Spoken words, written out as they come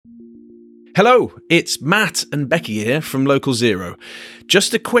Hello, it's Matt and Becky here from Local Zero.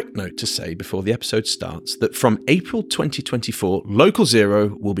 Just a quick note to say before the episode starts that from April 2024, Local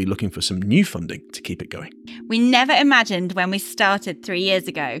Zero will be looking for some new funding to keep it going. We never imagined when we started 3 years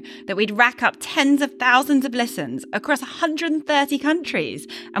ago that we'd rack up tens of thousands of listens across 130 countries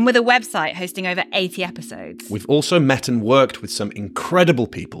and with a website hosting over 80 episodes. We've also met and worked with some incredible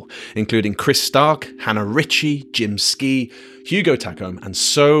people, including Chris Stark, Hannah Ritchie, Jim Ski, Hugo Tacome, and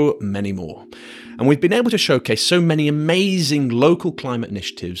so many more. And we've been able to showcase so many amazing local climate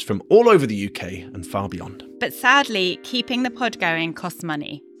initiatives from all over the UK and far beyond. But sadly, keeping the pod going costs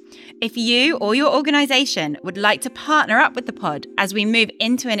money. If you or your organisation would like to partner up with the pod as we move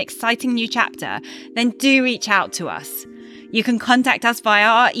into an exciting new chapter, then do reach out to us. You can contact us via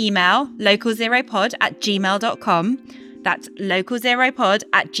our email, localzeropod@gmail.com. That's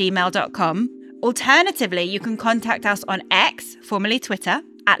localzeropod@gmail.com. Alternatively, you can contact us on X, formerly Twitter,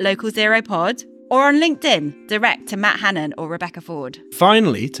 @localzeropod, or on LinkedIn, direct to Matt Hannon or Rebecca Ford.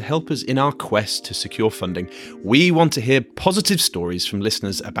 Finally, to help us in our quest to secure funding, we want to hear positive stories from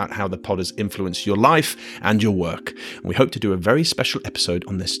listeners about how the pod has influenced your life and your work. And we hope to do a very special episode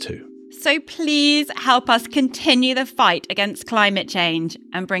on this too. So please help us continue the fight against climate change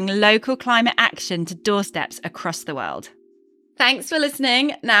and bring local climate action to doorsteps across the world. Thanks for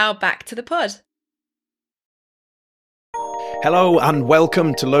listening. Now back to the pod. Hello and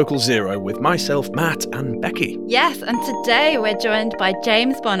welcome to Local Zero with myself, Matt, and Becky. Yes, and today we're joined by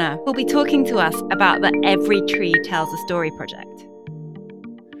James Bonner, who'll be talking to us about the Every Tree Tells a Story project.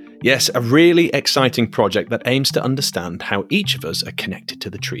 Yes, a really exciting project that aims to understand how each of us are connected to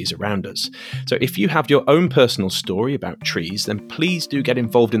the trees around us. So if you have your own personal story about trees, then please do get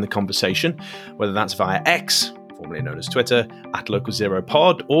involved in the conversation, whether that's via X, formerly known as Twitter,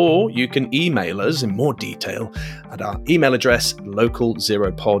 @LocalZeroPod, or you can email us in more detail at our email address,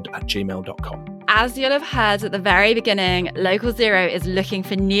 localzeropod@gmail.com. As you'll have heard at the very beginning, Local Zero is looking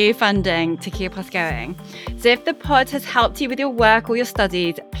for new funding to keep us going. So if the pod has helped you with your work or your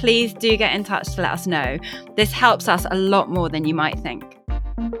studies, please do get in touch to let us know. This helps us a lot more than you might think.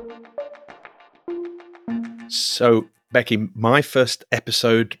 So, Becky, my first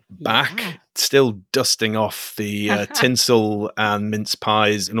episode back, still dusting off the tinsel and mince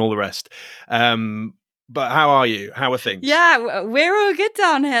pies and all the rest. But how are you? How are things? Yeah, we're all good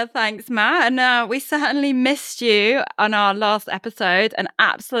down here, thanks, Matt. And we certainly missed you on our last episode. An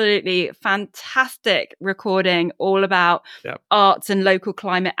absolutely fantastic recording all about arts and local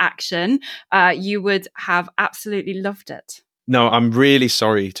climate action. You would have absolutely loved it. No, I'm really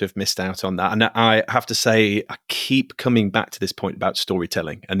sorry to have missed out on that. And I have to say, I keep coming back to this point about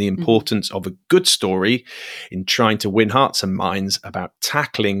storytelling and the importance of a good story in trying to win hearts and minds about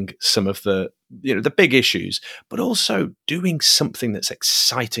tackling some of the big issues, but also doing something that's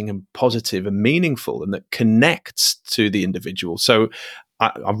exciting and positive and meaningful and that connects to the individual. So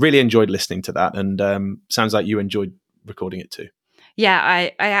I really enjoyed listening to that, and sounds like you enjoyed recording it too. Yeah,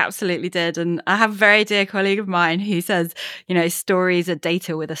 I absolutely did. And I have a very dear colleague of mine who says, stories are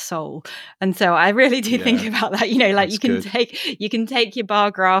data with a soul. And so I really do think about that, like you can take your bar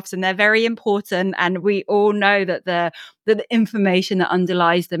graphs and they're very important. And we all know that the information that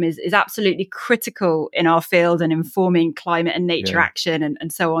underlies them is absolutely critical in our field and informing climate and nature action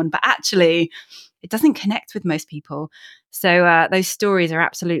and so on. But actually, it doesn't connect with most people. So those stories are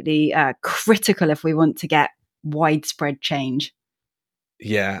absolutely critical if we want to get widespread change.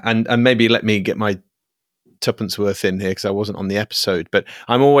 Yeah, and maybe let me get my tuppence worth in here because I wasn't on the episode, but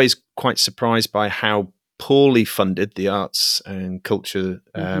I'm always quite surprised by how poorly funded the arts and culture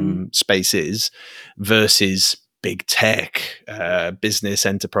space is versus big tech, business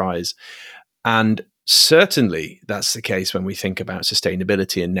enterprise. And certainly that's the case when we think about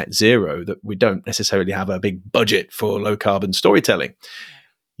sustainability and net zero, that we don't necessarily have a big budget for low carbon storytelling.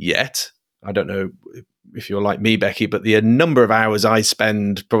 Yet, I don't know if you're like me, Becky, but the number of hours I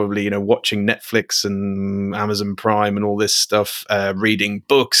spend probably, watching Netflix and Amazon Prime and all this stuff, reading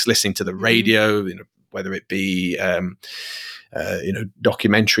books, listening to the radio, whether it be,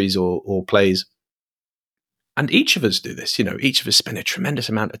 documentaries or plays. And each of us do this, each of us spend a tremendous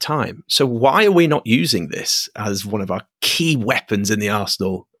amount of time. So why are we not using this as one of our key weapons in the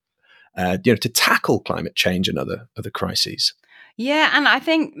arsenal, to tackle climate change and other crises? Yeah, and I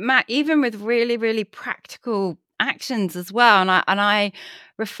think, Matt, even with really, really practical actions as well, and I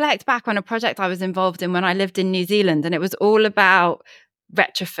reflect back on a project I was involved in when I lived in New Zealand, and it was all about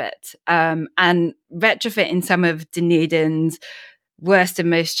retrofit and retrofit in some of Dunedin's worst and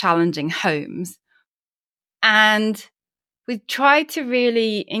most challenging homes. And we tried to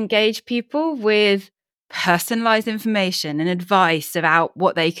really engage people with personalized information and advice about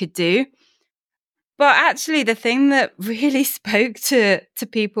what they could do. But actually, the thing that really spoke to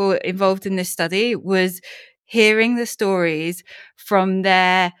people involved in this study was hearing the stories from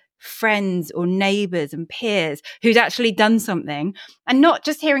their friends or neighbors and peers who'd actually done something, and not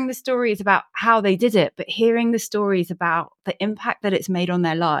just hearing the stories about how they did it, but hearing the stories about the impact that it's made on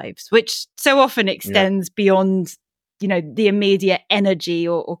their lives, which so often extends beyond, the immediate energy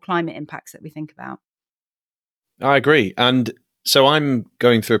or climate impacts that we think about. I agree. And so I'm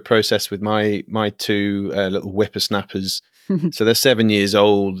going through a process with my two little whippersnappers. So they're 7 years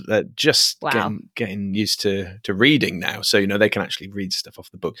old. They're just getting used to reading now. So, they can actually read stuff off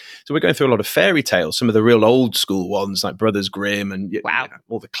the book. So we're going through a lot of fairy tales, some of the real old school ones like Brothers Grimm and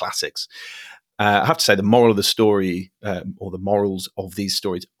all the classics. I have to say the moral of the story or the morals of these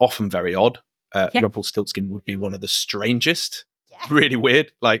stories, often very odd. Rumpelstiltskin would be one of the strangest. Really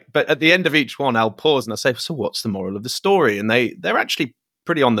weird. But at the end of each one, I'll pause and I'll say, so what's the moral of the story? And they're actually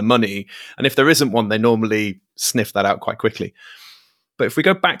pretty on the money. And if there isn't one, they normally sniff that out quite quickly. But if we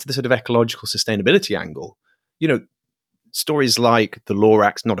go back to the sort of ecological sustainability angle, stories like The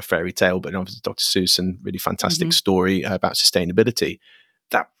Lorax, not a fairy tale, but obviously Dr. Seuss, and really fantastic story about sustainability,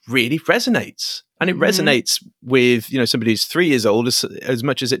 that really resonates. And it resonates with, somebody who's 3 years old as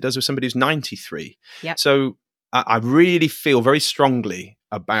much as it does with somebody who's 93. Yep. So I really feel very strongly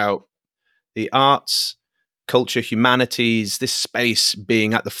about the arts, culture, humanities, this space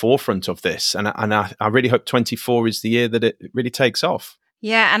being at the forefront of this. And I really hope 24 is the year that it really takes off.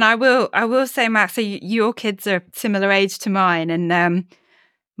 Yeah, and I will say, Max, so your kids are similar age to mine, and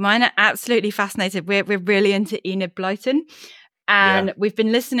mine are absolutely fascinated. We're really into Enid Blyton. And we've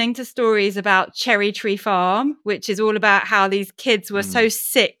been listening to stories about Cherry Tree Farm, which is all about how these kids were so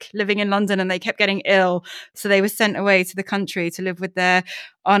sick living in London and they kept getting ill. So they were sent away to the country to live with their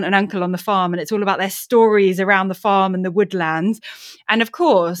aunt and uncle on the farm. And it's all about their stories around the farm and the woodlands. And of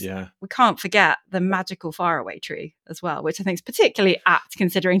course, we can't forget the magical faraway tree as well, which I think is particularly apt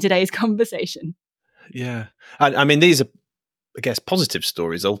considering today's conversation. Yeah. I mean, these are, I guess, positive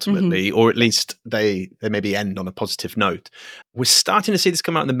stories ultimately, or at least they maybe end on a positive note. We're starting to see this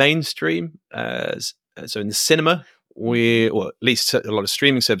come out in the mainstream. So in the cinema, or at least a lot of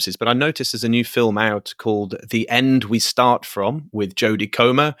streaming services. But I noticed there's a new film out called The End We Start From with Jodie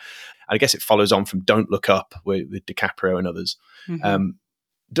Comer. I guess it follows on from Don't Look Up with DiCaprio and others.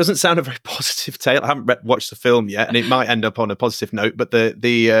 Doesn't sound a very positive tale. I haven't watched the film yet, and it might end up on a positive note. But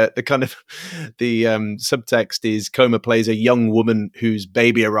the kind of the subtext is Comer plays a young woman whose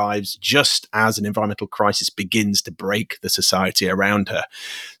baby arrives just as an environmental crisis begins to break the society around her.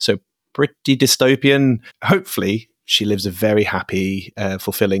 So pretty dystopian. Hopefully, she lives a very happy,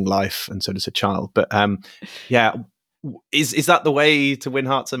 fulfilling life, and so does her child. But Is that the way to win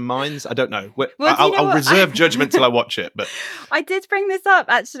hearts and minds? I don't know. I'll reserve judgment till I watch it. But I did bring this up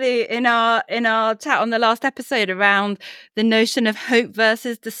actually in our chat on the last episode around the notion of hope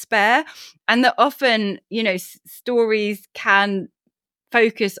versus despair, and that often stories can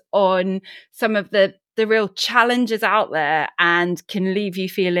focus on some of the real challenges out there and can leave you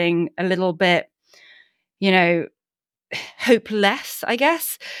feeling a little bit, hopeless, I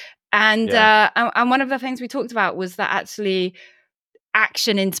guess. And one of the things we talked about was that actually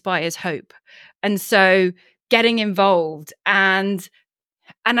action inspires hope. And so getting involved and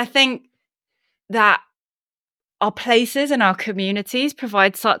I think that our places and our communities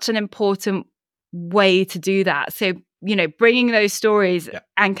provide such an important way to do that. So, bringing those stories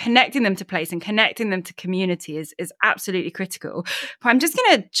and connecting them to place and connecting them to community is absolutely critical. But I'm just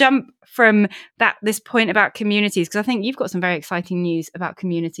going to jump from this point about communities, because I think you've got some very exciting news about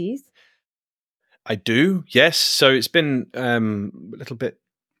communities. I do, yes. So it's been a little bit,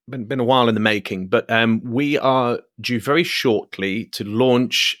 been a while in the making, but we are due very shortly to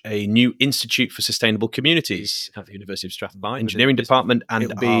launch a new Institute for Sustainable Communities at the University of Strathclyde Engineering Department, and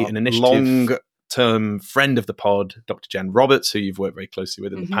it'll be an initiative. Long-term friend of the pod, Dr. Jan Roberts, who you've worked very closely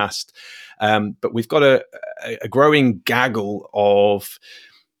with in the past. But we've got a growing gaggle of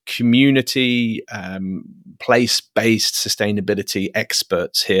community, place-based sustainability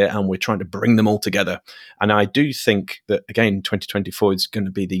experts here, and we're trying to bring them all together. And I do think that, again, 2024 is going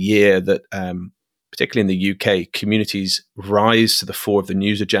to be the year that, particularly in the UK, communities rise to the fore of the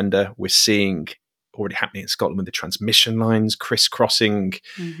news agenda. We're seeing already happening in Scotland with the transmission lines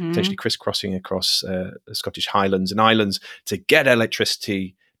potentially crisscrossing across the Scottish Highlands and Islands to get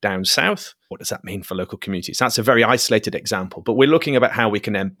electricity down south. What does that mean for local communities? That's a very isolated example, but we're looking about how we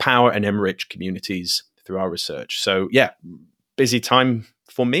can empower and enrich communities through our research. So busy time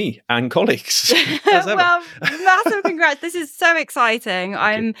for me and colleagues. Well, massive congrats. This is so exciting.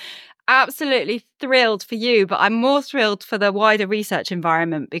 absolutely thrilled for you, but I'm more thrilled for the wider research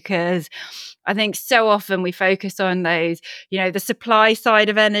environment, because I think so often we focus on those, the supply side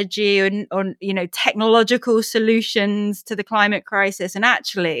of energy and on, technological solutions to the climate crisis. And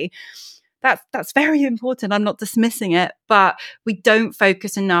actually, that's very important. I'm not dismissing it, but we don't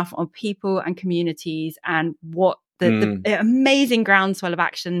focus enough on people and communities and what the amazing groundswell of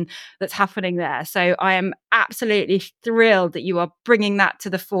action that's happening there. So I am absolutely thrilled that you are bringing that to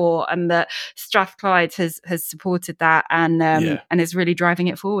the fore, and that Strathclyde has supported that and is really driving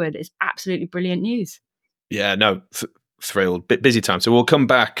it forward. It's absolutely brilliant news. Yeah, no, thrilled. Bit busy time, so we'll come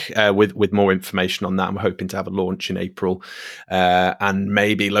back with more information on that. I'm hoping to have a launch in April, and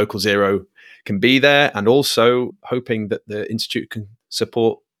maybe Local Zero can be there, and also hoping that the Institute can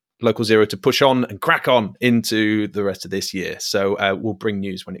support Local Zero to push on and crack on into the rest of this year. So we'll bring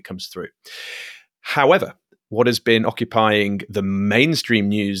news when it comes through. However, what has been occupying the mainstream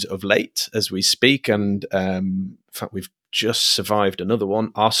news of late as we speak, and in fact, we've just survived another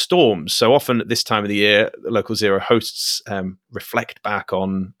one, are storms. So often at this time of the year, Local Zero hosts reflect back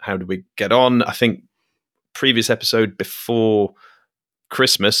on how did we get on. I think previous episode before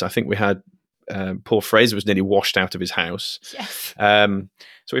Christmas, I think we had Paul Fraser was nearly washed out of his house. Yes.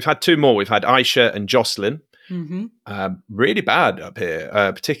 So we've had two more. We've had Aisha and Jocelyn. Mm-hmm. Really bad up here,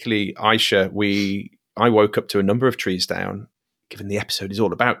 particularly Aisha. I woke up to a number of trees down. Given the episode is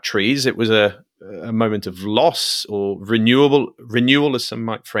all about trees, it was a moment of loss or renewal, as some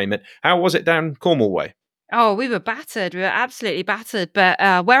might frame it. How was it down Cornwall way? Oh, we were battered. We were absolutely battered.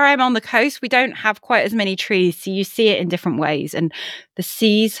 But where I'm on the coast, we don't have quite as many trees. So you see it in different ways. And the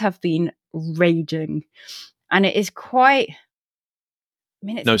seas have been raging. And it is quite...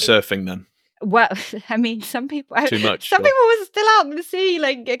 No surfing then? Well, I mean, some people... Too much. Some people were still out in the sea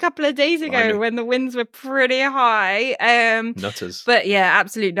like a couple of days ago when the winds were pretty high. Nutters. But yeah,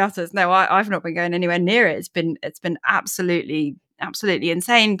 absolute nutters. No, I've not been going anywhere near it. It's been absolutely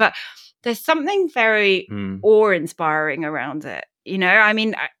insane. But there's something very awe-inspiring around it. I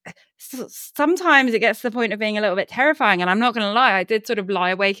mean, sometimes it gets to the point of being a little bit terrifying. And I'm not going to lie, I did sort of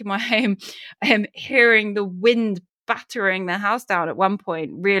lie awake in my home hearing the wind battering the house down at one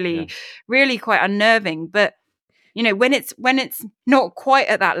point. Really quite unnerving. But, when it's not quite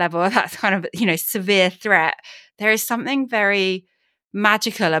at that level, that's kind of, severe threat, there is something very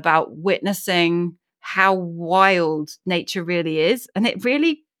magical about witnessing how wild nature really is. And it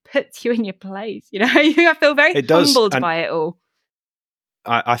really puts you in your place. I feel very humbled by it all.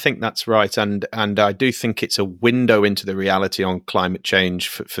 I think that's right, and I do think it's a window into the reality on climate change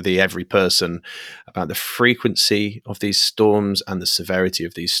for the every person, about the frequency of these storms and the severity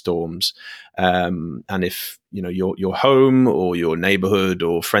of these storms. And if your home or your neighborhood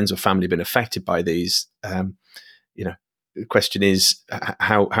or friends or family have been affected by these, the question is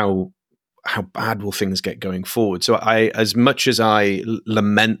how bad will things get going forward? So as much as I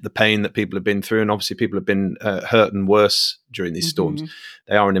lament the pain that people have been through, and obviously people have been hurt and worse during these storms,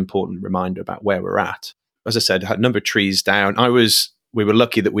 they are an important reminder about where we're at. As I said, I had a number of trees down. We were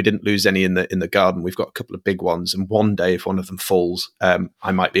lucky that we didn't lose any in the garden. We've got a couple of big ones, and one day if one of them falls,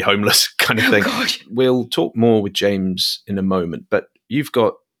 I might be homeless kind of thing. Gosh. We'll talk more with James in a moment, but you've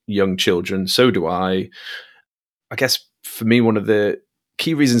got young children, so do I. I guess for me, one of the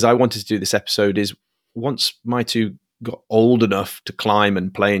key reasons I wanted to do this episode is once my two got old enough to climb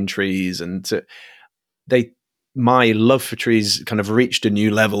and play in trees, and my love for trees kind of reached a new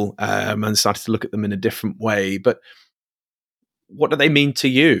level, and started to look at them in a different way. But what do they mean to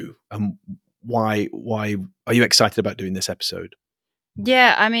you, and why are you excited about doing this episode?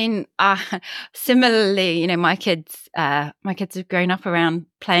 Yeah, I mean, similarly, my kids have grown up around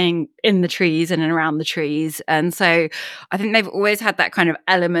playing in the trees and around the trees. And so I think they've always had that kind of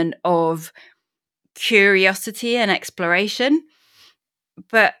element of curiosity and exploration.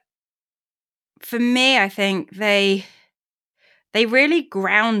 But for me, I think they really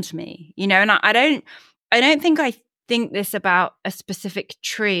ground me, and I don't think I think this about a specific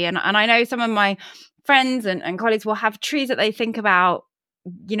tree. And I know some of my friends and colleagues will have trees that they think about,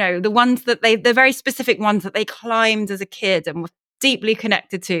 the ones that the very specific ones that they climbed as a kid and were deeply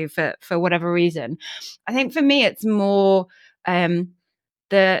connected to for whatever reason. I think for me, it's more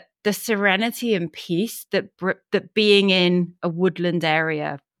the serenity and peace that being in a woodland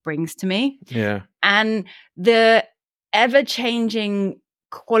area brings to me. Yeah. And the ever-changing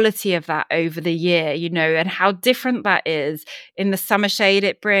quality of that over the year, and how different that is in the summer shade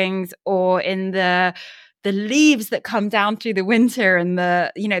it brings, or in the leaves that come down through the winter, and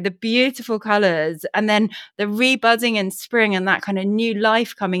the beautiful colors, and then the rebudding in spring, and that kind of new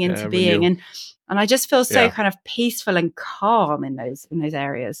life coming into being. And I just feel so kind of peaceful and calm in those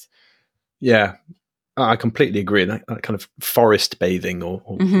areas. Yeah, I completely agree. That kind of forest bathing, or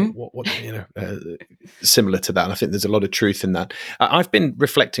what similar to that. And I think there's a lot of truth in that. I've been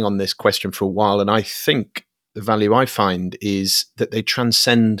reflecting on this question for a while, and I think the value I find is that they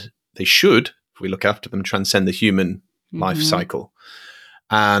should, if we look after them, transcend the human life cycle.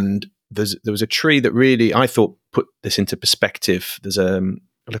 And there was a tree that really, I thought, put this into perspective. There's a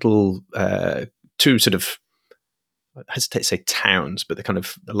little two sort of, I hesitate to say towns, but the kind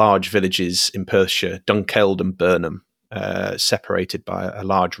of large villages in Perthshire, Dunkeld and Burnham, separated by a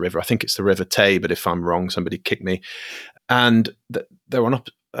large river. I think it's the River Tay, but if I'm wrong, somebody kick me. And they're on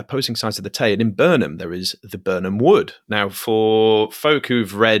opposing sides of the Tay. And in Burnham, there is the Burnham Wood. Now, for folk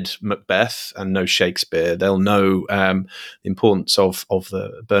who've read Macbeth and know Shakespeare, they'll know the importance of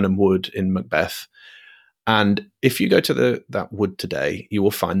the Burnham Wood in Macbeth. And if you go to that wood today, you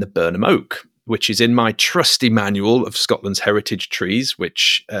will find the Burnham Oak, which is in my trusty manual of Scotland's heritage trees,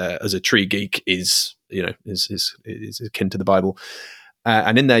 which, as a tree geek, is akin to the Bible.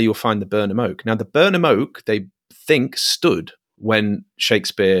 And in there, you'll find the Burnham Oak. Now, the Burnham Oak, they think, stood when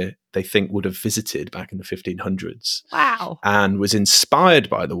Shakespeare, they think, would have visited back in the 1500s. Wow. And was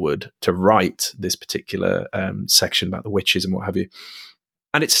inspired by the wood to write this particular section about the witches and what have you.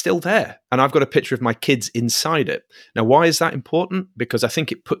 And it's still there. And I've got a picture of my kids inside it. Now, why is that important? Because I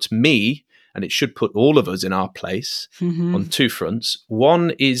think it puts me, and it should put all of us in our place on two fronts.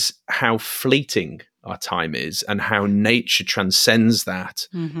 One is how fleeting our time is and how nature transcends that.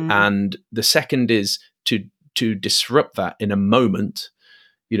 And the second is to disrupt that in a moment,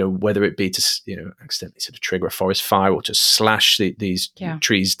 whether it be to, accidentally sort of trigger a forest fire or to slash these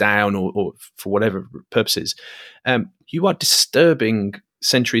trees down or for whatever purposes. You are disturbing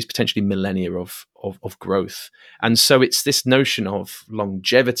centuries, potentially millennia of growth. And so it's this notion of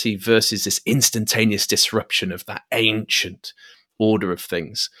longevity versus this instantaneous disruption of that ancient order of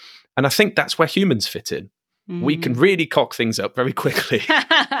things. And I think that's where humans fit in. We can really cock things up very quickly.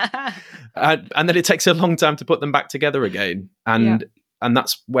 And then it takes a long time to put them back together again. And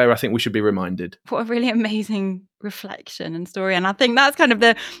that's where I think we should be reminded. What a really amazing reflection and story. And I think that's kind of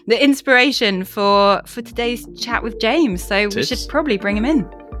the inspiration for today's chat with James. So we should probably bring him in.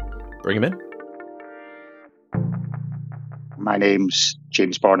 Bring him in. My name's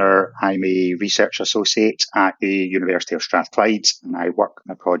James Bonner. I'm a research associate at the University of Strathclyde, and I work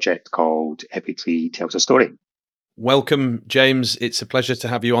on a project called Every Tree Tells a Story. Welcome, James. It's a pleasure to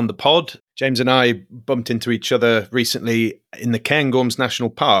have you on the pod. James and I bumped into each other recently in the Cairngorms National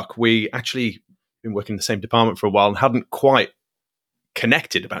Park. We actually been working in the same department for a while and hadn't quite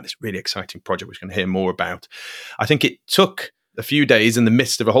connected about this really exciting project, which we're going to hear more about. I think it took a few days in the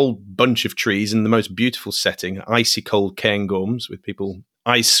midst of a whole bunch of trees in the most beautiful setting, icy cold Cairngorms with people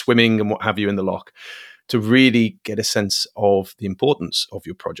ice swimming and what have you in the loch, to really get a sense of the importance of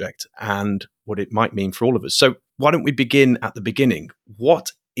your project and what it might mean for all of us. So why don't we begin at the beginning?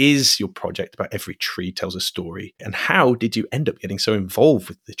 What is your project about Every Tree Tells a Story, and how did you end up getting so involved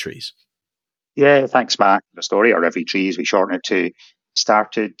with the trees? Yeah, thanks, Matt. The story, or Every Tree, as we shorten it to,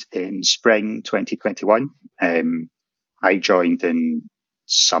 started in spring 2021. I joined in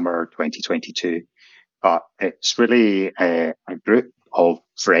summer 2022, but it's really a group of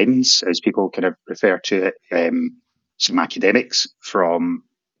friends, as people kind of refer to it, some academics from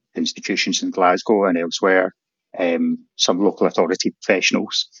institutions in Glasgow and elsewhere, some local authority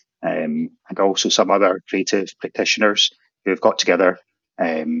professionals, and also some other creative practitioners who have got together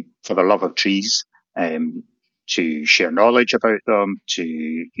for the love of trees, to share knowledge about them,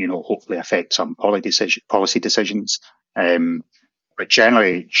 to hopefully affect some policy decisions, but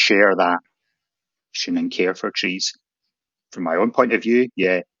generally share that passion and care for trees. From my own point of view,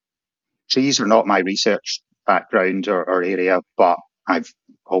 trees are not my research background or area, but I've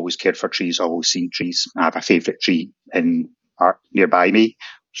always cared for trees, always seen trees. I have a favourite tree in park nearby me,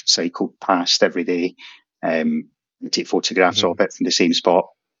 which I cycle past every day. I take photographs of it from the same spot,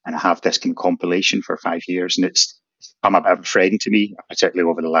 and I have this kind of compilation for 5 years, and it's become a bit of a friend to me, particularly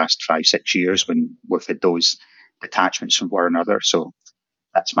over the last 5-6 years when we've had those detachments from one another. So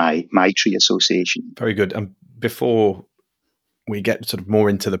that's my tree association. Very good. And before we get sort of more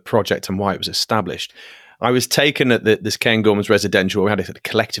into the project and why it was established, I was taken at this Cairngorms residential. We had a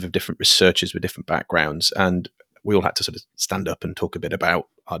collective of different researchers with different backgrounds, and we all had to sort of stand up and talk a bit about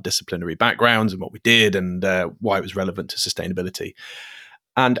our disciplinary backgrounds and what we did and why it was relevant to sustainability.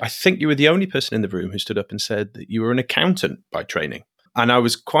 And I think you were the only person in the room who stood up and said that you were an accountant by training. And I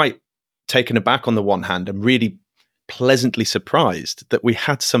was quite taken aback on the one hand and really pleasantly surprised that we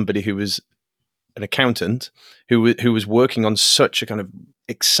had somebody who was an accountant who was working on such a kind of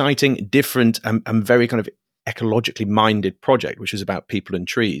exciting, different and very kind of ecologically minded project, which was about people and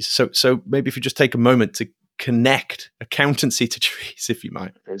trees. So maybe if you just take a moment to connect accountancy to trees, if you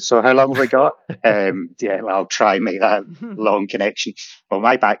might. So how long have we got? Well, I'll try and make that long connection. Well,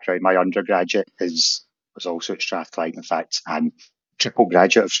 my background, my undergraduate was also at Strathclyde. In fact, I'm triple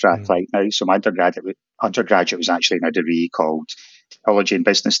graduate of Strathclyde now. So my undergraduate was actually in a degree called Technology and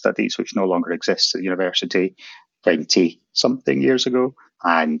Business Studies, which no longer exists at the university, 20-something years ago.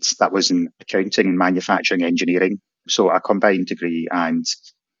 And that was in accounting and manufacturing engineering. So a combined degree, and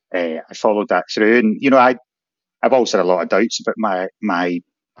I followed that through. And, I've always had a lot of doubts about my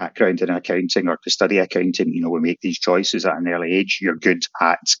background in accounting or to study accounting. We make these choices at an early age. You're good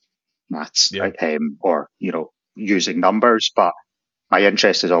at maths, or, using numbers. But my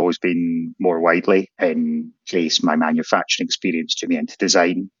interest has always been more widely in case my manufacturing experience took me into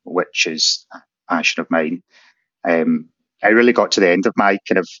design, which is a passion of mine. I really got to the end of my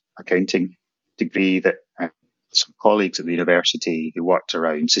kind of accounting degree that some colleagues at the university who worked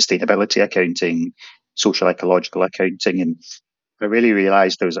around sustainability accounting, social ecological accounting, and I really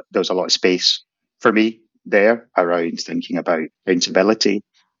realised there was a lot of space for me there around thinking about accountability.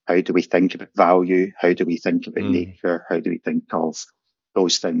 How do we think about value? How do we think about nature? How do we think of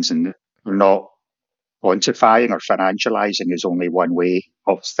those things? And we're not quantifying or financialising is only one way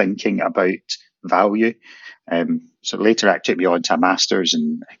of thinking about value. So later that took me on to a master's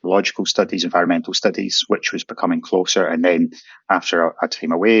in ecological studies, environmental studies, which was becoming closer. And then after a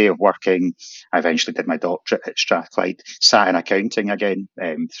time away of working, I eventually did my doctorate at Strathclyde, sat in accounting again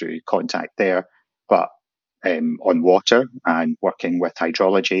through contact there, but on water and working with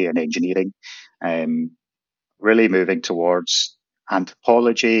hydrology and engineering, really moving towards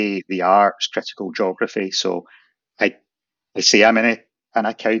anthropology, the arts, critical geography. So I say I'm an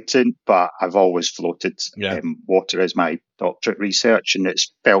accountant, but I've always floated water as my doctorate research, and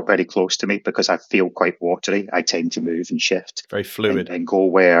it's felt very close to me because I feel quite watery. I tend to move and shift, very fluid, and go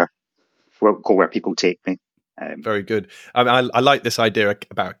where people take me. Very good. I like this idea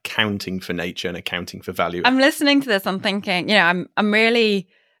about accounting for nature and accounting for value. I'm listening to this. I'm thinking, I'm really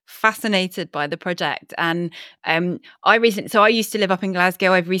fascinated by the project. And I used to live up in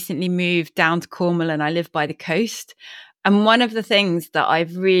Glasgow. I've recently moved down to Cornwall, and I live by the coast. And one of the things that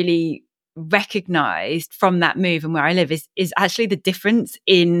I've really recognized from that move and where I live is actually the difference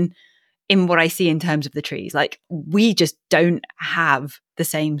in what I see in terms of the trees. Like, we just don't have the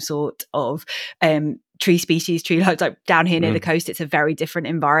same sort of tree species, tree life. Like down here near the coast, it's a very different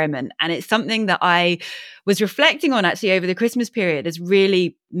environment. And it's something that I was reflecting on actually over the Christmas period as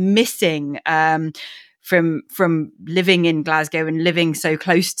really missing from living in Glasgow and living so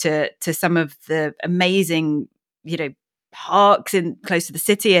close to some of the amazing, parks close to the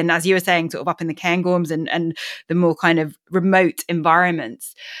city, and as you were saying, sort of up in the Cairngorms and the more kind of remote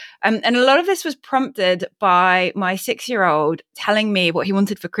environments. And a lot of this was prompted by my 6-year-old telling me what he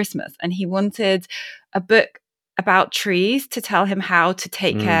wanted for Christmas, and he wanted a book about trees to tell him how to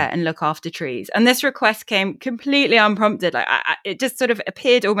take care and look after trees. And this request came completely unprompted. Like it just sort of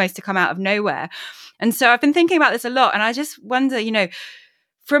appeared almost to come out of nowhere. And so I've been thinking about this a lot, and I just wonder,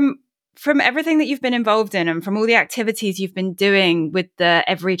 from everything that you've been involved in and from all the activities you've been doing with the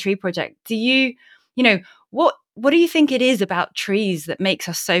Every Tree Project, what do you think it is about trees that makes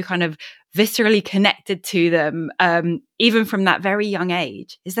us so kind of viscerally connected to them, even from that very young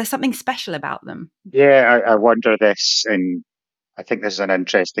age? Is there something special about them? Yeah, I wonder this, and I think this is an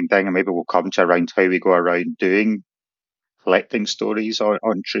interesting thing, and maybe we'll come to around how we go around collecting stories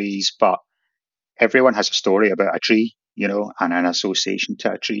on trees, but everyone has a story about a tree, and an association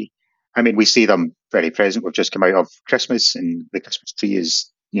to a tree. I mean, we see them very present. We've just come out of Christmas, and the Christmas tree is,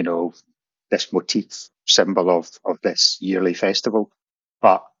 this motif symbol of this yearly festival.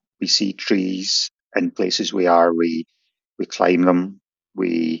 But we see trees in places we are. We climb them.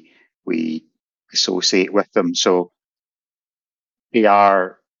 We associate with them. So they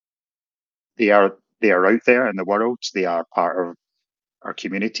are out there in the world. They are part of our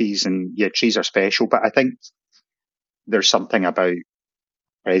communities, and trees are special. But I think there's something about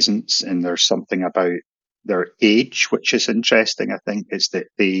presence, and there's something about their age which is interesting. I think is that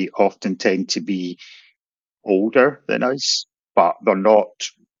they often tend to be older than us, but they're not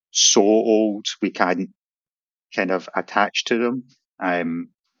so old we can't kind of attach to them,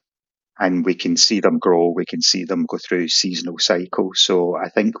 and we can see them grow, we can see them go through seasonal cycles. So I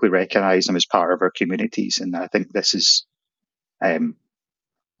think we recognise them as part of our communities, and I think this is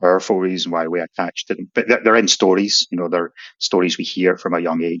powerful reason why we attach to them. But they're in stories, they're stories we hear from a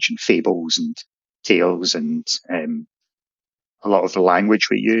young age, and fables and tales, and a lot of the language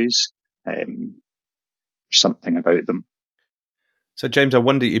we use, something about them. So, James, I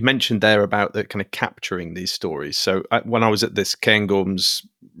wonder, you mentioned there about the kind of capturing these stories. So when I was at this Cairngorms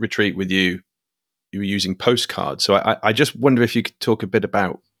retreat with you, you were using postcards. So I just wonder if you could talk a bit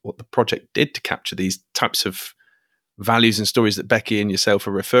about what the project did to capture these types of values and stories that Becky and yourself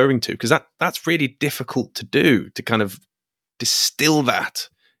are referring to, because that's really difficult to do, to kind of distill that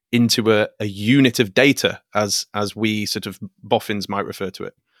into a unit of data, as we sort of boffins might refer to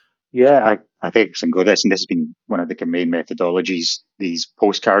it. Yeah, I think some good. And this has been one of the main methodologies, these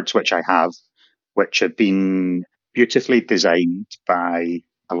postcards, which I have, which have been beautifully designed by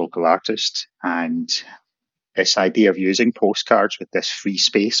a local artist. And this idea of using postcards with this free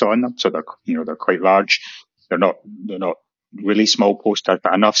space on them, so they're quite large. They're not really small postcards,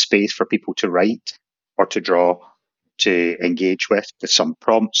 but enough space for people to write or to draw, to engage with some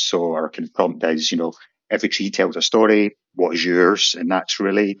prompts. So our kind of prompt is, every tree tells a story. What is yours? And that's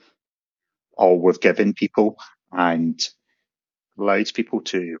really all we've given people, and allows people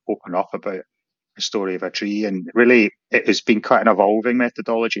to open up about the story of a tree. And really, it has been quite an evolving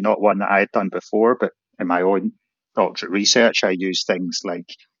methodology, not one that I had done before, but in my own doctorate research, I use things like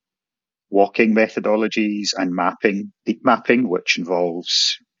walking methodologies and deep mapping, which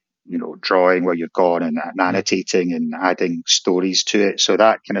involves, drawing where you've gone and annotating and adding stories to it. So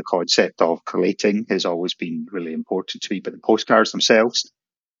that kind of concept of collating has always been really important to me. But the postcards themselves,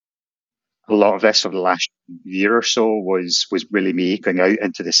 a lot of this over the last year or so was really me going out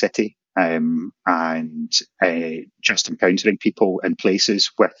into the city and just encountering people in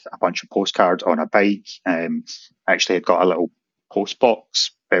places with a bunch of postcards on a bike. Actually, I got a little post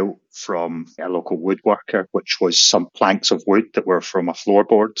box built from a local woodworker, which was some planks of wood that were from a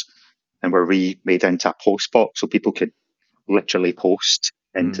floorboard and were remade into a post box, so people could literally post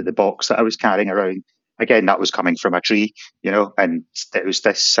into the box that I was carrying around. Again, that was coming from a tree, and it was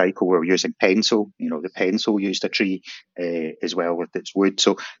this cycle where we're using pencil. The pencil used a tree as well with its wood.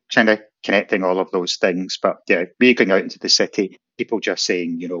 So kind of connecting all of those things. But yeah, me going out into the city, people just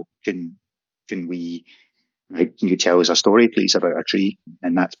saying, can you tell us a story, please, about a tree?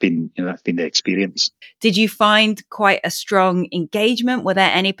 And that's been the experience. Did you find quite a strong engagement? Were there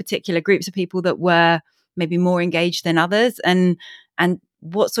any particular groups of people that were maybe more engaged than others? And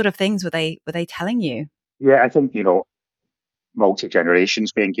what sort of things were they telling you? Yeah, I think, multi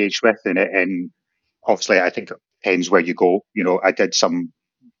generations we engaged with, and obviously I think it depends where you go. I did some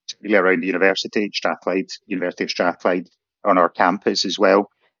really around the University of Strathclyde on our campus as well.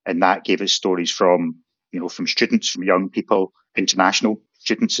 And that gave us stories from students, from young people, international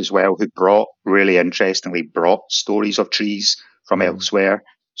students as well, who really interestingly brought stories of trees from elsewhere.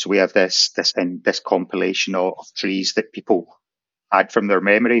 So we have this compilation of trees that people had from their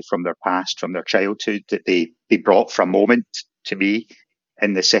memory, from their past, from their childhood, that they brought for a moment to me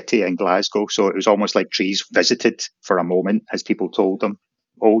in the city in Glasgow. So it was almost like trees visited for a moment as people told them.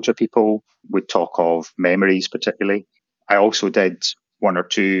 Older people would talk of memories particularly. I also did one or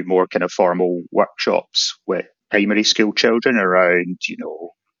two more kind of formal workshops with primary school children around,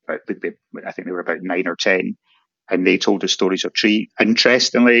 I think they were about 9 or 10. And they told us stories of tree.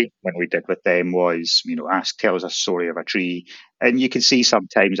 Interestingly, when we did with them was, tell us a story of a tree. And you can see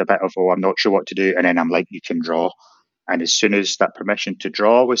sometimes a bit of, I'm not sure what to do. And then I'm like, you can draw. And as soon as that permission to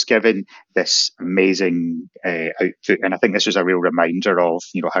draw was given, this amazing output. And I think this was a real reminder of,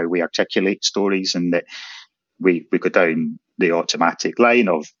 how we articulate stories, and that we go down the automatic line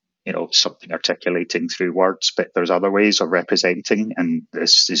of, something articulating through words, but there's other ways of representing. And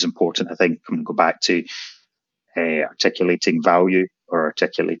this is important, I think, when we go back to articulating value or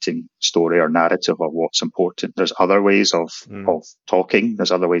articulating story or narrative of what's important. There's other ways of talking,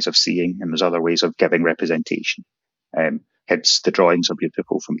 there's other ways of seeing, and there's other ways of giving representation. The drawings are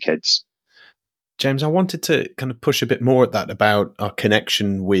beautiful from kids. James, I wanted to kind of push a bit more at that about our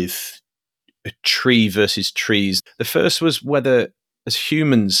connection with a tree versus trees. The first was whether, as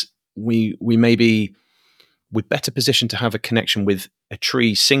humans, we're better positioned to have a connection with a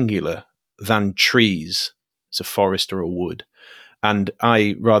tree singular than trees as a forest or a wood. And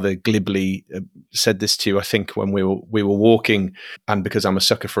I rather glibly said this to you, I think, when we were walking, and because I'm a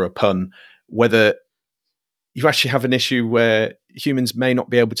sucker for a pun, whether you actually have an issue where humans may not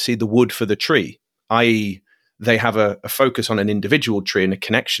be able to see the wood for the tree, i.e. they have a focus on an individual tree and a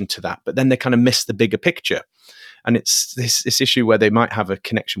connection to that, but then they kind of miss the bigger picture. And it's this issue where they might have a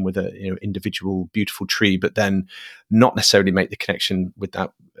connection with a individual beautiful tree, but then not necessarily make the connection with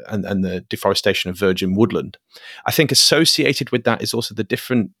that and the deforestation of virgin woodland. I think associated with that is also the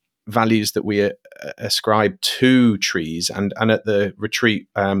different values that we ascribe to trees. And at the retreat,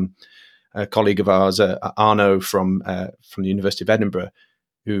 a colleague of ours, Arno from the University of Edinburgh,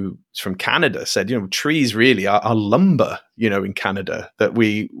 who's from Canada, said, trees really are lumber, in Canada, that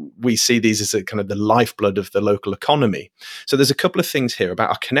we see these as a kind of the lifeblood of the local economy. So there's a couple of things here about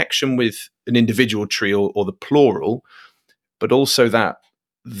our connection with an individual tree or the plural, but also that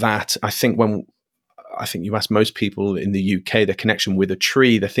I think you ask most people in the UK, their connection with a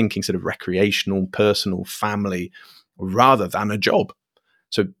tree, they're thinking sort of recreational, personal, family, rather than a job.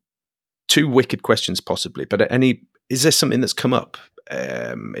 So two wicked questions possibly, but is there something that's come up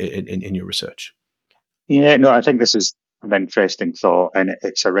in your research? Yeah, no, I think this is an interesting thought, and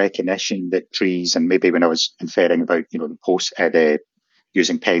it's a recognition that trees, and maybe when I was inferring about, the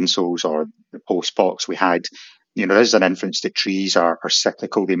using pencils or the post box we had, there's an inference that trees are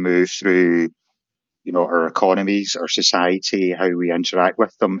cyclical. They move through, our economies, our society, how we interact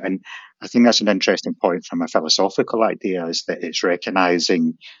with them. And I think that's an interesting point from a philosophical idea, is that it's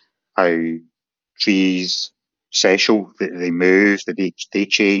recognizing how trees social, they move, they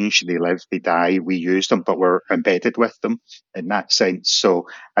change, they live, they die, we use them, but we're embedded with them in that sense. So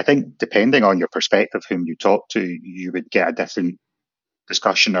I think depending on your perspective, whom you talk to, you would get a different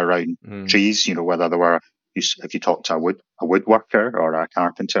discussion around trees, whether they were, if you talk to a woodworker or a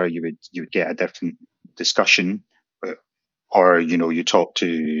carpenter, you would get a different discussion. Or, you talk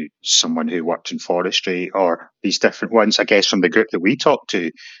to someone who worked in forestry, or these different ones. I guess from the group that we talked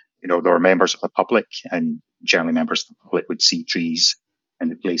to, there were members of the public, and generally members of the public would see trees in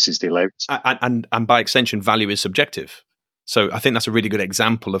the places they lived. And by extension, value is subjective. So I think that's a really good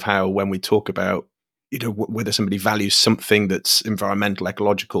example of how, when we talk about, whether somebody values something that's environmental,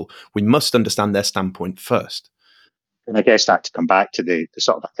 ecological, we must understand their standpoint first. And I guess that to come back to the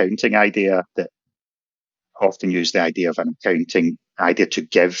sort of accounting idea, that often use the idea of an accounting idea to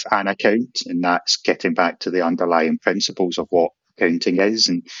give an account, and that's getting back to the underlying principles of what accounting is.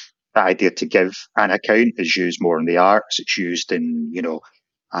 And that idea to give an account is used more in the arts. It's used in,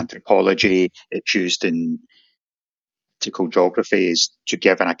 anthropology. It's used in political geography, is to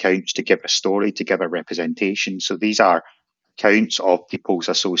give an account, to give a story, to give a representation. So these are accounts of people's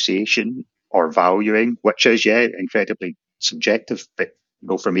association or valuing, which is, incredibly subjective. But,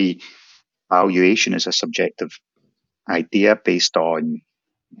 for me, valuation is a subjective idea based on,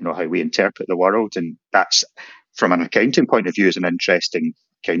 how we interpret the world. And that's, from an accounting point of view, is an interesting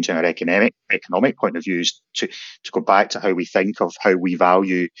accounting or economic point of view, is to go back to how we think of how we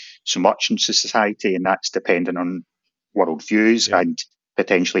value so much in society. And that's dependent on worldviews and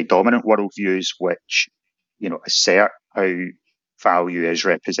potentially dominant worldviews, which, assert how value is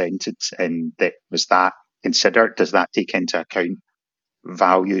represented. And does that take into account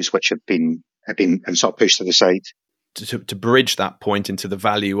values which have been sort of pushed to the side? To bridge that point into the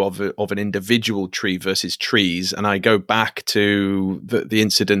value of an individual tree versus trees, and I go back to the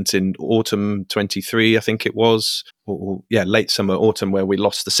incident in autumn 23, I think it was, late summer, autumn, where we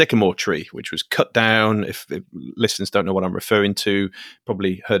lost the sycamore tree, which was cut down. If listeners don't know what I'm referring to,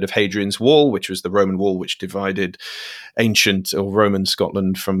 probably heard of Hadrian's Wall, which was the Roman wall which divided ancient or Roman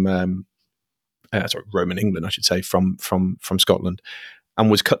Scotland from Roman England, I should say, from Scotland,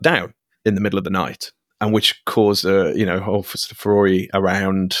 and was cut down in the middle of the night. And which caused a whole sort of furore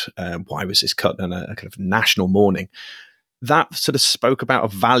around why was this cut, and a kind of national mourning. That sort of spoke about a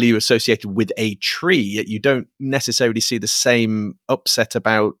value associated with a tree, yet you don't necessarily see the same upset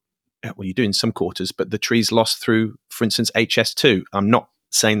about, well, you do in some quarters, but the trees lost through, for instance, HS2. I'm not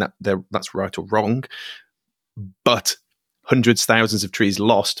saying that that's right or wrong, but hundreds, thousands of trees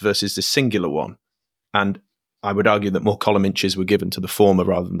lost versus this singular one. And I would argue that more column inches were given to the former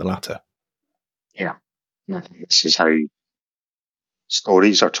rather than the latter. Yeah. This is how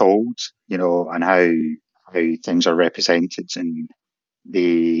stories are told, and how things are represented, and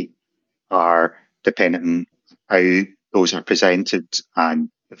they are dependent on how those are presented and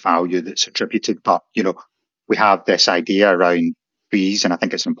the value that's attributed. But, we have this idea around trees, and I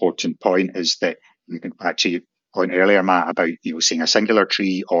think it's an important point, is that, back to your point earlier, Matt, about, seeing a singular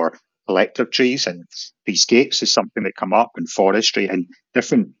tree or collective trees, and treescapes is something that come up in forestry, and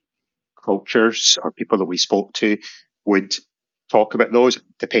different cultures or people that we spoke to would talk about those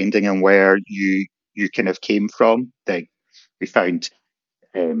depending on where you kind of came from. We found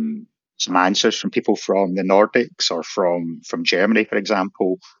some answers from people from the Nordics or from Germany, for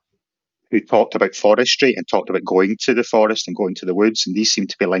example, who talked about forestry and talked about going to the forest and going to the woods. And these seem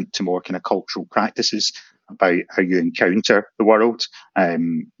to be linked to more kind of cultural practices about how you encounter the world,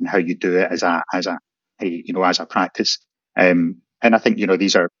 and how you do it as a practice. And I think,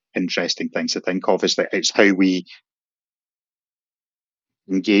 these are interesting things to think of, is that it's how we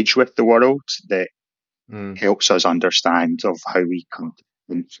engage with the world that helps us understand of how we come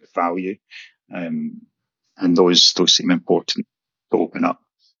to value. And those seem important to open up.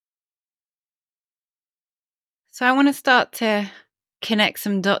 So I want to start to connect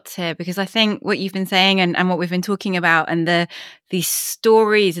some dots here, because I think what you've been saying and what we've been talking about, and these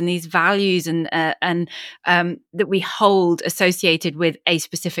stories and these values and that we hold associated with a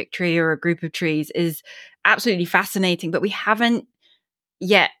specific tree or a group of trees is absolutely fascinating. But we haven't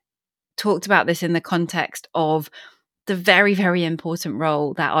yet talked about this in the context of the very, very important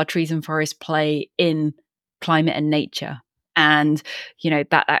role that our trees and forests play in climate and nature. And,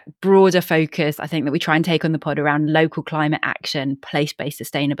 that broader focus, I think, that we try and take on the pod around local climate action, place-based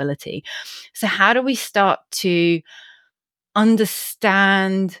sustainability. So how do we start to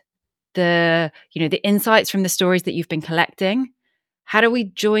understand the insights from the stories that you've been collecting? How do we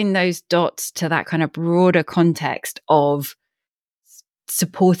join those dots to that kind of broader context of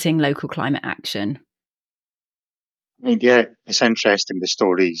supporting local climate action? I mean, yeah, it's interesting, the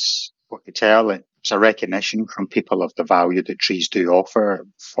stories, what they tell. It's a recognition from people of the value that trees do offer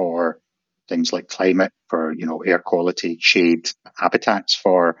for things like climate, for, air quality, shade, habitats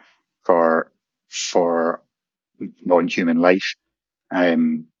for non-human life,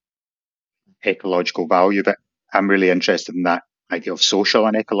 ecological value. But I'm really interested in that idea of social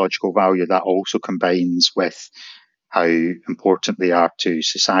and ecological value that also combines with how important they are to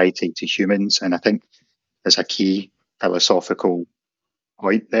society, to humans. And I think there's a key philosophical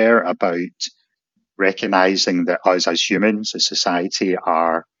point there about recognizing that us as humans, as society,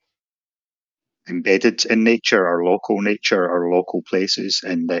 are embedded in nature, our local nature, our local places,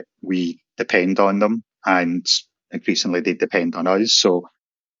 and that we depend on them, and increasingly they depend on us. So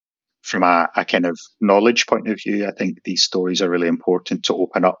from a kind of knowledge point of view, I think these stories are really important to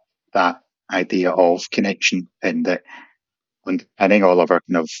open up that idea of connection, and that underpinning all of our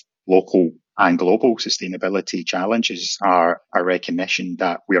kind of local and global sustainability challenges are a recognition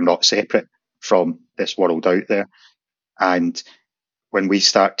that we are not separate from this world out there. And when we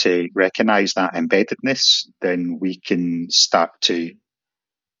start to recognize that embeddedness, then we can start to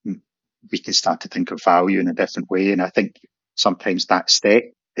think of value in a different way. And I think sometimes that step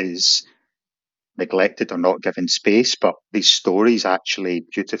is neglected or not given space, but these stories actually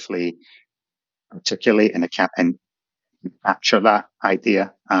beautifully articulate and capture that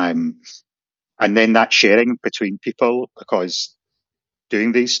idea. And then that sharing between people, because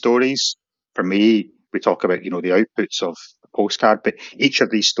doing these stories, for me, we talk about, the outputs of the postcard, but each of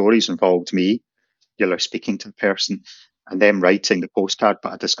these stories involved me, speaking to the person and them writing the postcard,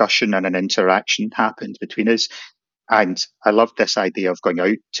 but a discussion and an interaction happened between us. And I love this idea of going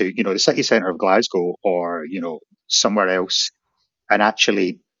out to, the city centre of Glasgow or, somewhere else, and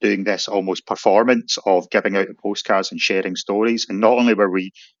actually doing this almost performance of giving out the postcards and sharing stories. And not only were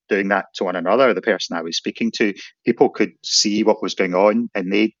we doing that to one another, the person I was speaking to, people could see what was going on,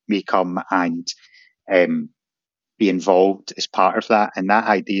 and they may come and be involved as part of that. And that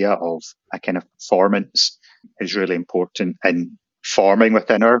idea of a kind of performance is really important in forming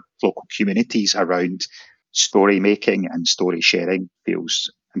within our local communities around story making, and story sharing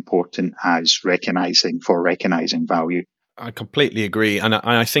feels important as recognizing value. I completely agree. And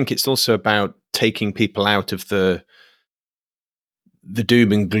I think it's also about taking people out of the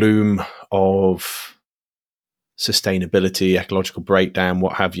doom and gloom of sustainability, ecological breakdown,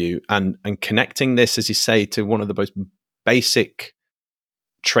 what have you, and connecting this, as you say, to one of the most basic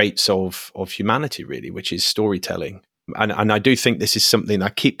traits of humanity, really, which is storytelling. And I do think this is something I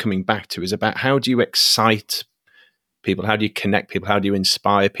keep coming back to, is about how do you excite people? How do you connect people? How do you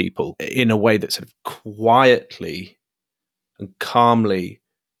inspire people in a way that sort of quietly and calmly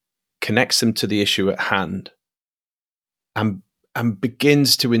connects them to the issue at hand, and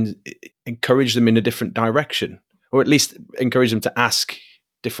begins to encourage them in a different direction, or at least encourage them to ask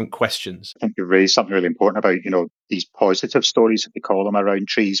different questions. I think you've raised something really important about, these positive stories, if we call them, around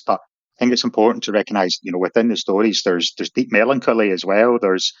trees. But I think it's important to recognise, within the stories, there's deep melancholy as well.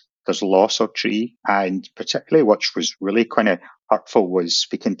 There's loss of tree, and particularly which was really kind of hurtful was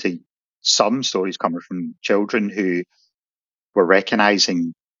speaking to some stories coming from children who were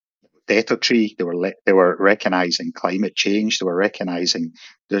recognising death of tree. They were recognising climate change. They were recognising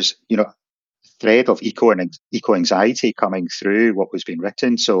there's thread of eco anxiety coming through what was being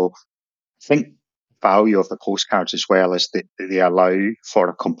written. So I think the value of the postcards as well is that they allow for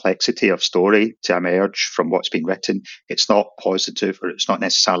a complexity of story to emerge from what's being written. It's not positive, or it's not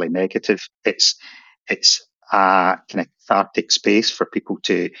necessarily negative. It's a kind of cathartic space for people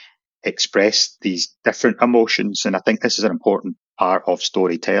to express these different emotions. And I think this is an important part of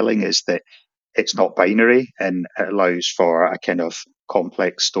storytelling, is that it's not binary, and it allows for a kind of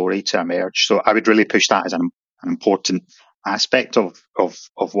complex story to emerge. So I would really push that as an important aspect of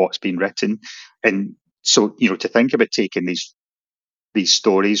what's been written. And so, to think about taking these these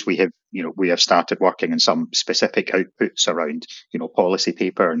stories. We have started working on some specific outputs around, policy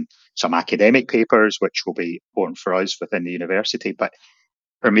paper and some academic papers, which will be important for us within the university. But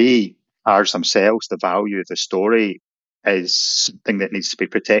for me, ours themselves, the value of the story is something that needs to be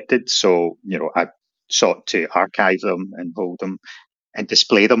protected. So, I sought to archive them and hold them and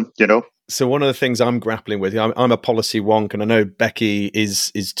display them, So one of the things I'm grappling with, I'm a policy wonk, and I know Becky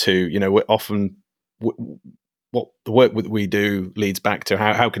is too. We're often what the work that we do leads back to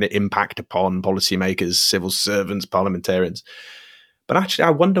how can it impact upon policymakers, civil servants, parliamentarians. But actually,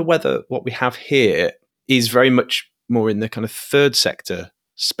 I wonder whether what we have here is very much more in the kind of third sector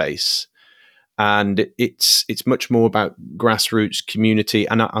space. And it's much more about grassroots community.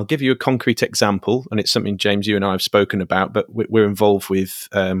 And I'll give you a concrete example, and it's something, James, you and I have spoken about, but we're involved with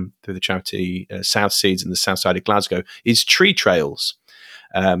through the charity South Seeds in the south side of Glasgow, is tree trails.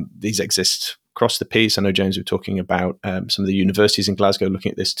 These exist across the piece. I know, James, we're talking about some of the universities in Glasgow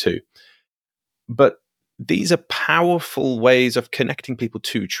looking at this too. But these are powerful ways of connecting people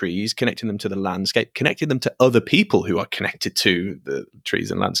to trees, connecting them to the landscape, connecting them to other people who are connected to the trees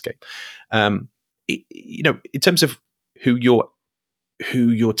and landscape. In terms of who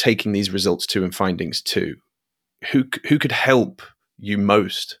you're taking these results to and findings to, who could help you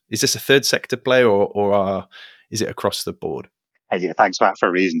most? Is this a third sector play, or is it across the board? Yeah, thanks, Matt,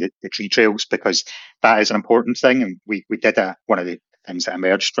 for raising the tree trails, because that is an important thing. And we did one of the things that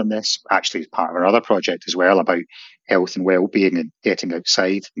emerged from this, actually as part of another project as well, about health and well-being and getting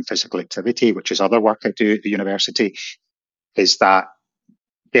outside and physical activity, which is other work I do at the university, is that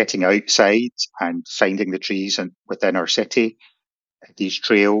getting outside and finding the trees within our city, these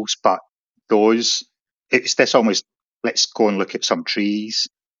trails. But it's this almost, let's go and look at some trees,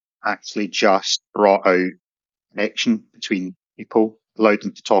 actually just brought out connection between people, allowed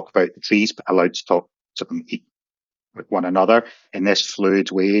them to talk about the trees, but allowed to talk to them with one another in this fluid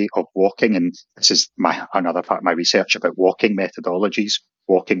way of walking. And this is another part of my research about walking methodologies,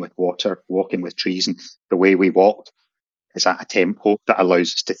 walking with water, walking with trees. And the way we walked is at a tempo that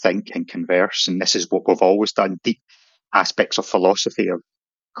allows us to think and converse. And this is what we've always done. Deep aspects of philosophy have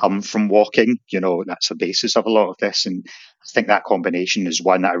come from walking. That's the basis of a lot of this. And I think that combination is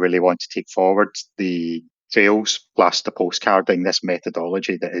one that I really want to take forward. The trails plus the postcarding, this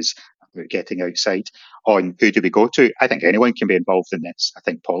methodology that is about getting outside. On who do we go to? I think anyone can be involved in this. I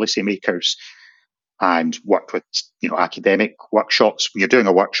think policymakers and work with academic workshops. When you're doing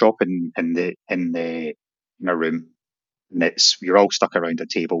a workshop in a room, and you're all stuck around a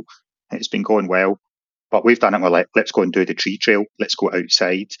table, and it's been going well. But we've done it. We're like, let's go and do the tree trail. Let's go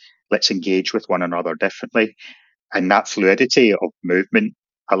outside. Let's engage with one another differently. And that fluidity of movement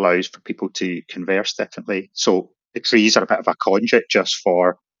allows for people to converse differently. So the trees are a bit of a conduit just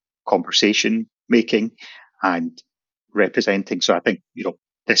for conversation making and representing. So I think,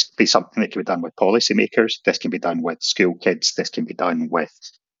 this can be something that can be done with policymakers. This can be done with school kids. This can be done with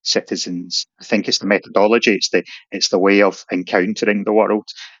citizens. I think it's the methodology. It's the way of encountering the world.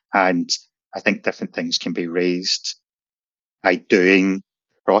 And I think different things can be raised by doing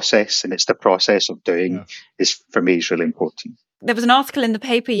the process. And it's the process of doing for me, is really important. There was an article in the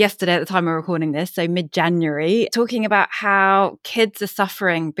paper yesterday at the time of recording this, so mid-January, talking about how kids are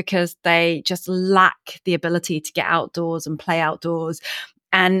suffering because they just lack the ability to get outdoors and play outdoors.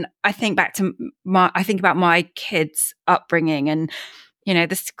 And I think about my kids' upbringing, and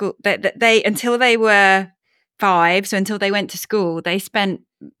the school they until they were 5, so until they went to school, they spent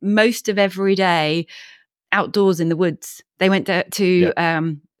most of every day outdoors in the woods. They went to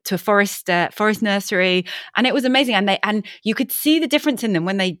a forest nursery, and it was amazing. And you could see the difference in them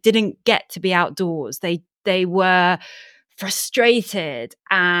when they didn't get to be outdoors. They were frustrated,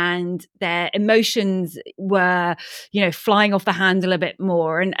 and their emotions were, flying off the handle a bit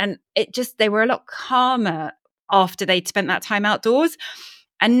more. And they were a lot calmer after they'd spent that time outdoors.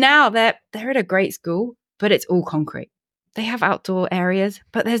 And now they're at a great school, but it's all concrete. They have outdoor areas,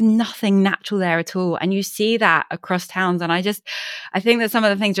 but there's nothing natural there at all. And you see that across towns. And I think that some of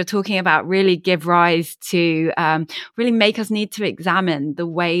the things you're talking about really give rise to, really make us need to examine the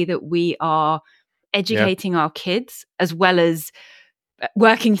way that we are educating our kids, as well as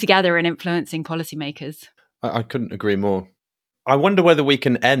working together and influencing policymakers. I couldn't agree more. I wonder whether we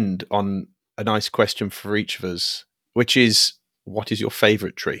can end on a nice question for each of us, which is, what is your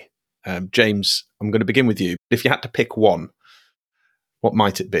favourite tree? James, I'm going to begin with you. If you had to pick one, what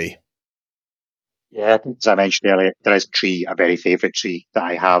might it be? Yeah, as I mentioned earlier, there is a very favourite tree that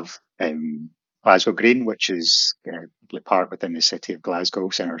I have, Glasgow Green, which is part within the city of Glasgow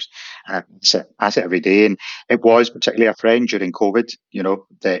centres. I sit every day, and it was particularly a friend during COVID,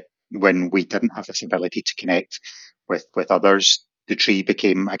 that when we didn't have this ability to connect with others, the tree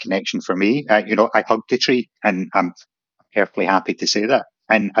became a connection for me. I hugged the tree, and I'm perfectly happy to say that.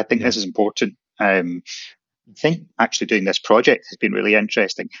 And I think this is important. I think actually doing this project has been really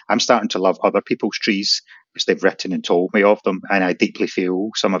interesting. I'm starting to love other people's trees because they've written and told me of them. And I deeply feel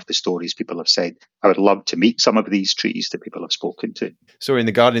some of the stories people have said. I would love to meet some of these trees that people have spoken to. Saw in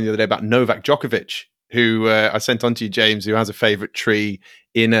The Guardian the other day about Novak Djokovic, who I sent on to you, James, who has a favourite tree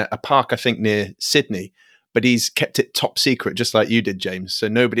in a park, I think, near Sydney. But he's kept it top secret, just like you did, James. So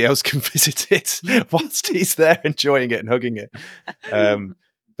nobody else can visit it whilst he's there enjoying it and hugging it.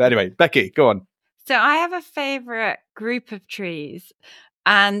 But anyway, Becky, go on. So I have a favourite group of trees.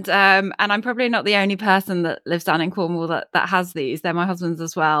 And I'm probably not the only person that lives down in Cornwall that has these. They're my husband's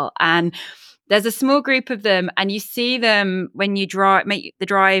as well. And there's a small group of them, and you see them when you make the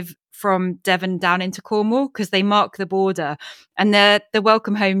drive from Devon down into Cornwall, because they mark the border, and they're the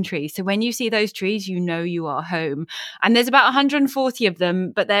welcome home trees. So when you see those trees, you know you are home. And there's about 140 of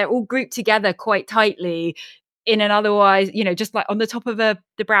them, but they're all grouped together quite tightly in an otherwise, just like on the top of the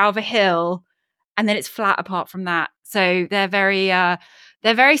brow of a hill, and then it's flat apart from that. So they're very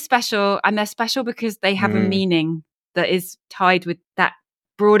special, and they're special because they have a meaning that is tied with that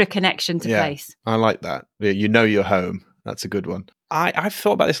broader connection to place. I like that. You know you're home. That's a good one. I've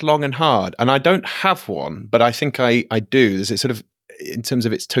thought about this long and hard, and I don't have one, but I think I do. There's sort of, in terms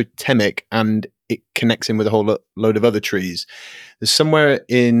of its totemic, and it connects in with a whole load of other trees. There's somewhere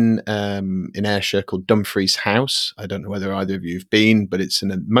in Ayrshire called Dumfries House. I don't know whether either of you have been, but it's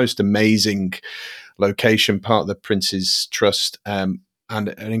in a most amazing location, part of the Prince's Trust, and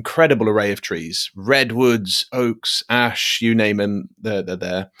an incredible array of trees, redwoods, oaks, ash, you name them, they're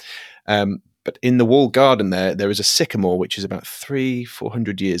there. But in the walled garden there is a sycamore, which is about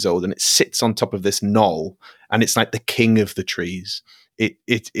 300-400 years old, and it sits on top of this knoll, and it's like the king of the trees.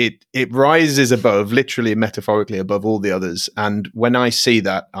 It rises above, literally and metaphorically above all the others. And when I see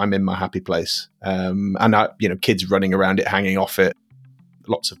that, I'm in my happy place. And kids running around it, hanging off it,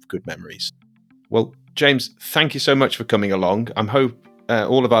 lots of good memories. Well, James, thank you so much for coming along. I hope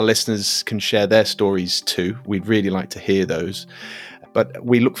all of our listeners can share their stories too. We'd really like to hear those. But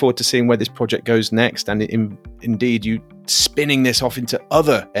we look forward to seeing where this project goes next, and indeed you spinning this off into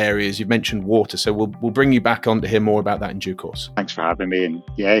other areas. You've mentioned water, so we'll bring you back on to hear more about that in due course. Thanks for having me. And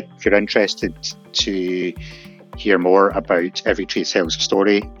yeah, if you're interested to hear more about Every Tree Tells a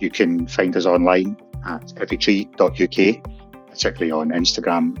Story, you can find us online at everytree.uk, particularly on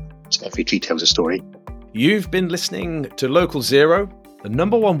Instagram. It's Every Tree Tells a Story. You've been listening to Local Zero. The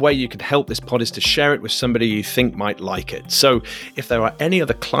number one way you can help this pod is to share it with somebody you think might like it. So if there are any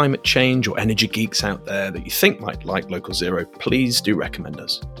other climate change or energy geeks out there that you think might like Local Zero, please do recommend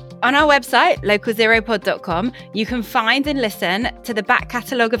us. On our website, localzeropod.com, you can find and listen to the back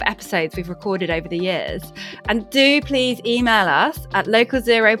catalogue of episodes we've recorded over the years. And do please email us at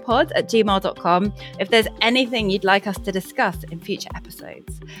localzeropod@gmail.com if there's anything you'd like us to discuss in future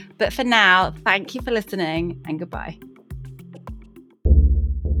episodes. But for now, thank you for listening, and goodbye.